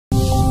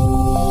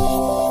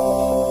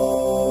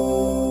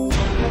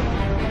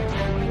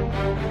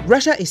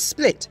Russia is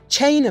split.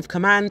 Chain of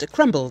command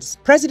crumbles.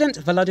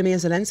 President Volodymyr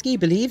Zelensky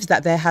believes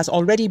that there has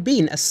already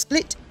been a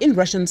split in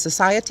Russian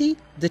society.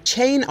 The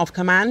chain of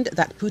command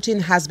that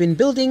Putin has been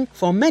building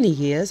for many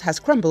years has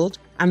crumbled,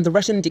 and the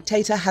Russian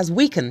dictator has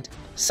weakened.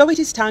 So it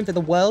is time for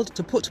the world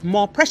to put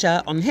more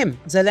pressure on him.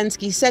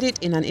 Zelensky said it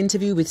in an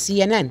interview with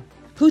CNN.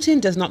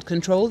 Putin does not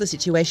control the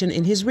situation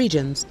in his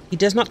regions. He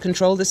does not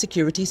control the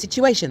security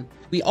situation.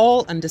 We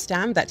all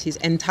understand that his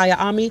entire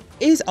army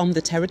is on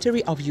the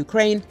territory of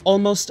Ukraine,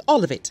 almost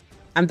all of it.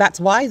 And that's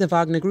why the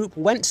Wagner group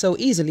went so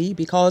easily,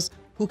 because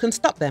who can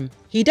stop them?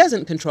 He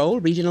doesn't control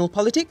regional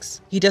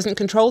politics. He doesn't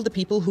control the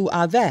people who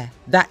are there.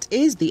 That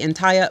is the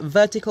entire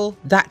vertical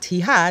that he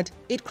had.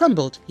 It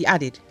crumbled, he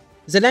added.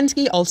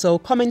 Zelensky also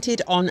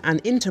commented on an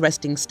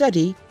interesting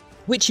study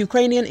which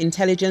Ukrainian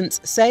intelligence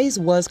says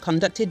was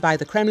conducted by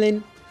the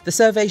Kremlin. The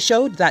survey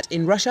showed that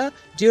in Russia,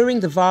 during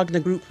the Wagner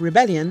Group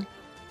rebellion,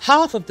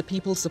 half of the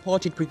people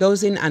supported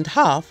Prigozhin and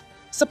half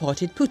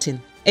supported Putin.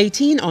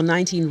 18 or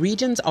 19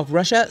 regions of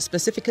Russia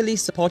specifically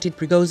supported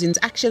Prigozhin's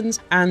actions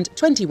and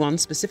 21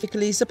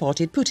 specifically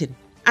supported Putin.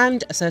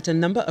 And a certain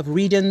number of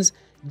regions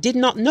did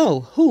not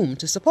know whom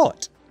to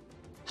support.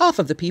 Half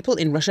of the people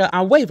in Russia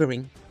are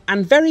wavering,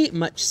 and very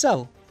much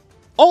so.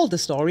 All the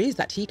stories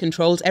that he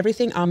controls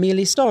everything are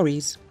merely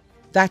stories.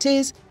 That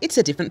is, it's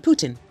a different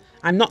Putin.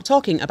 I'm not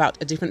talking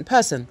about a different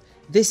person.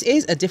 This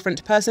is a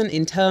different person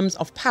in terms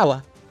of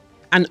power.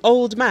 An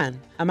old man,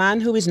 a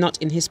man who is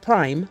not in his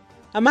prime,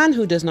 a man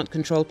who does not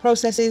control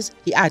processes,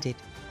 he added.